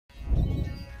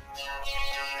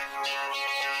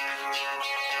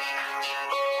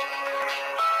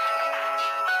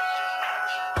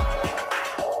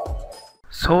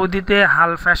সৌদিতে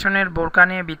হাল ফ্যাশনের বোরকা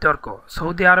নিয়ে বিতর্ক।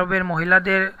 সৌদি আরবের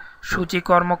মহিলাদের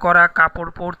সূচিকর্ম করা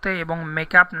কাপড় পরতে এবং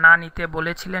মেকআপ না নিতে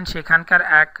বলেছিলেন সেখানকার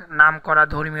এক নামকরা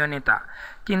ধর্মীয় নেতা,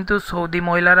 কিন্তু সৌদি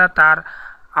মহিলারা তার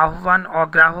আহ্বান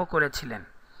অগ্রাহ্য করেছিলেন।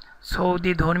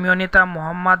 সৌদি ধর্মীয় নেতা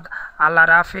মোহাম্মদ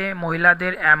আল-রাফে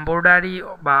মহিলাদের এমব্রয়ডারি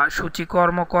বা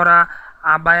সূচিকর্ম করা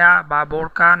আবায়া বা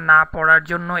বোরকা না পরার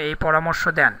জন্য এই পরামর্শ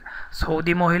দেন।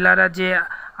 সৌদি মহিলারা যে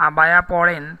আবায়া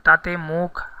পরেন তাতে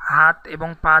মুখ, হাত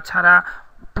এবং পা ছাড়া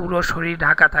পুরো শরীর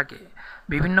ঢাকা থাকে।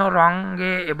 বিভিন্ন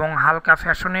রঙে এবং হালকা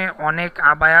ফ্যাশনে অনেক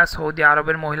আবায়া সৌদি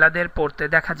আরবের মহিলাদের পরতে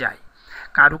দেখা যায়।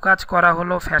 কারুকাজ করা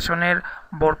হলো ফ্যাশনের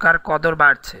বোরকার কদর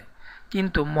বাড়ছে।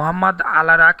 কিন্তু মোহাম্মদ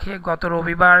আল-রাফে গত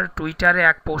রবিবার টুইটারে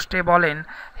এক পোস্টে বলেন,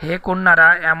 হে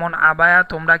কন্যারা, এমন আবায়া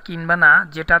তোমরা কিনবে না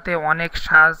যেটাতে অনেক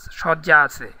সাজসজ্জা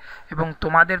আছে, এবং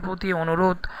তোমাদের প্রতি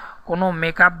অনুরোধ, কোনো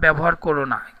মেকআপ ব্যবহার করো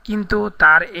না। কিন্তু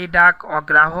তার এই ডাক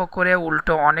অগ্রাহ্য করে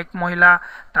উল্টো অনেক মহিলা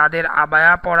তাদের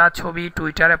আবায়া পরা ছবি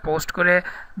টুইটারে পোস্ট করে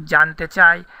জানতে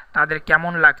চায় তাদের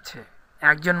কেমন লাগছে।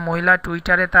 একজন মহিলা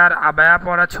টুইটারে তার আবায়া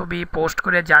পরা ছবি পোস্ট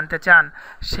করে জানতে চান,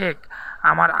 শেখ,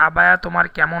 আমার আবায়া তোমার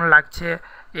কেমন লাগছে?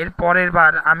 এর পরের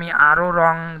বার আমি আরও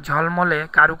রং ঝলমলে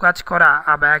কারুকাজ করা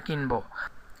আবায়া কিনব।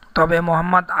 তবে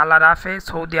মোহাম্মদ আল-রাফে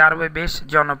সৌদি আরবে বেশ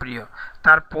জনপ্রিয়।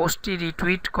 তার পোস্টটি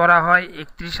রিটুইট করা হয়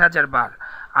 ৩১,০০০ বার।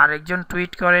 আরেকজন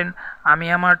টুইট করেন,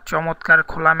 আমি আমার চমৎকার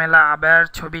খোলামেলা আবায়ার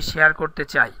ছবি শেয়ার করতে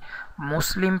চাই।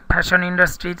 মুসলিম ফ্যাশন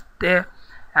ইন্ডাস্ট্রিতে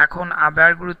এখন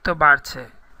আবায়ার গুরুত্ব বাড়ছে।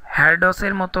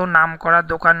 হ্যারডসের মতো নামকরা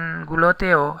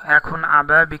দোকানগুলোতেও এখন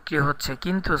আবায়া বিক্রি হচ্ছে,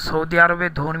 কিন্তু সৌদি আরবে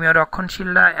ধর্মীয়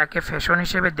রক্ষণশীলরা একে ফ্যাশন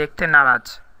হিসেবে দেখতে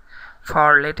নারাজ।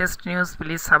 For latest news,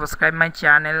 please subscribe my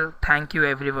channel. Thank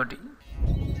you everybody.